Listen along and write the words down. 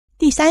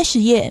第30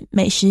页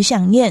美食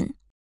想念，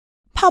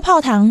泡泡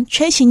糖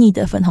吹起你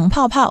的粉红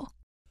泡泡。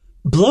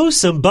Blow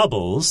some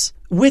bubbles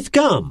with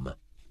gum.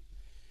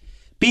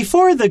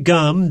 Before the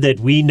gum that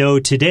we know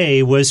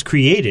today was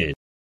created,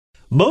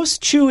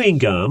 most chewing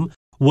gum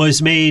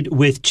was made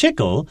with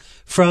chicle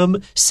from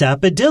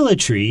sapodilla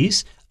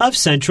trees of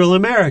Central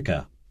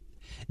America.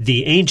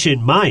 The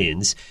ancient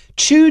Mayans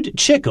chewed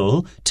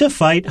chicle to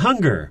fight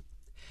hunger.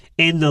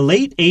 In the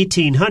late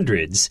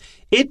 1800s,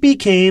 it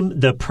became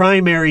the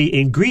primary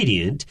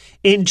ingredient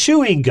in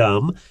chewing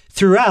gum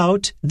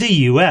throughout the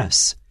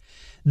U.S.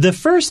 The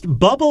first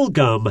bubble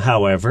gum,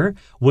 however,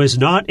 was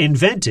not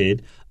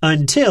invented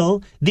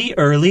until the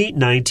early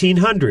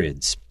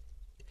 1900s.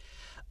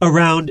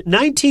 Around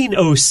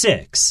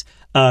 1906,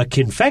 a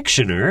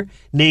confectioner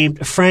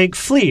named Frank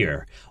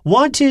Fleer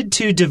wanted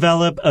to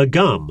develop a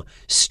gum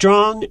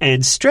strong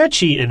and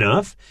stretchy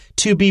enough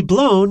to be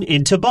blown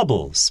into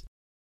bubbles.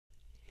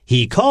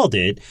 He called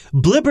it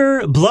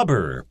Blibber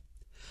Blubber.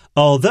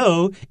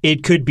 Although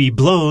it could be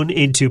blown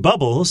into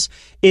bubbles,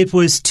 it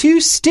was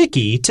too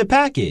sticky to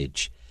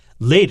package.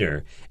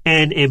 Later,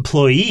 an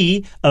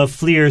employee of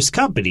Fleer's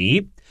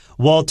company,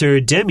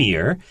 Walter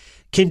Demier,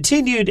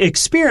 continued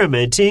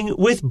experimenting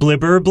with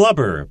Blibber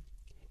Blubber.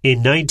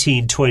 In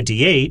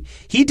 1928,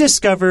 he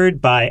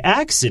discovered by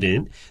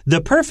accident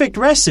the perfect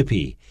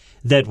recipe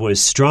that was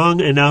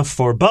strong enough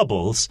for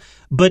bubbles,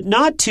 but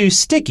not too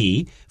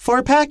sticky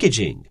for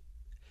packaging.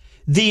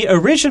 The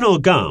original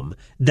gum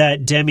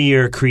that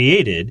Demier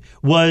created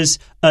was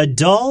a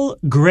dull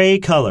gray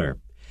color.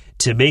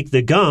 To make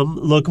the gum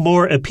look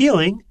more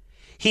appealing,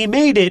 he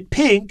made it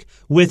pink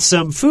with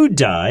some food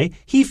dye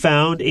he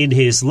found in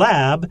his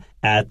lab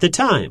at the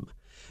time.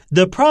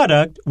 The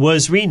product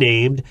was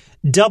renamed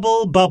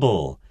Double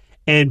Bubble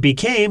and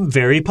became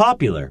very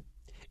popular.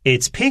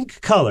 Its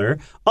pink color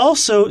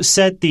also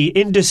set the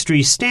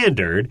industry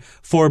standard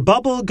for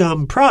bubble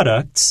gum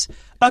products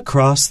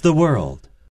across the world.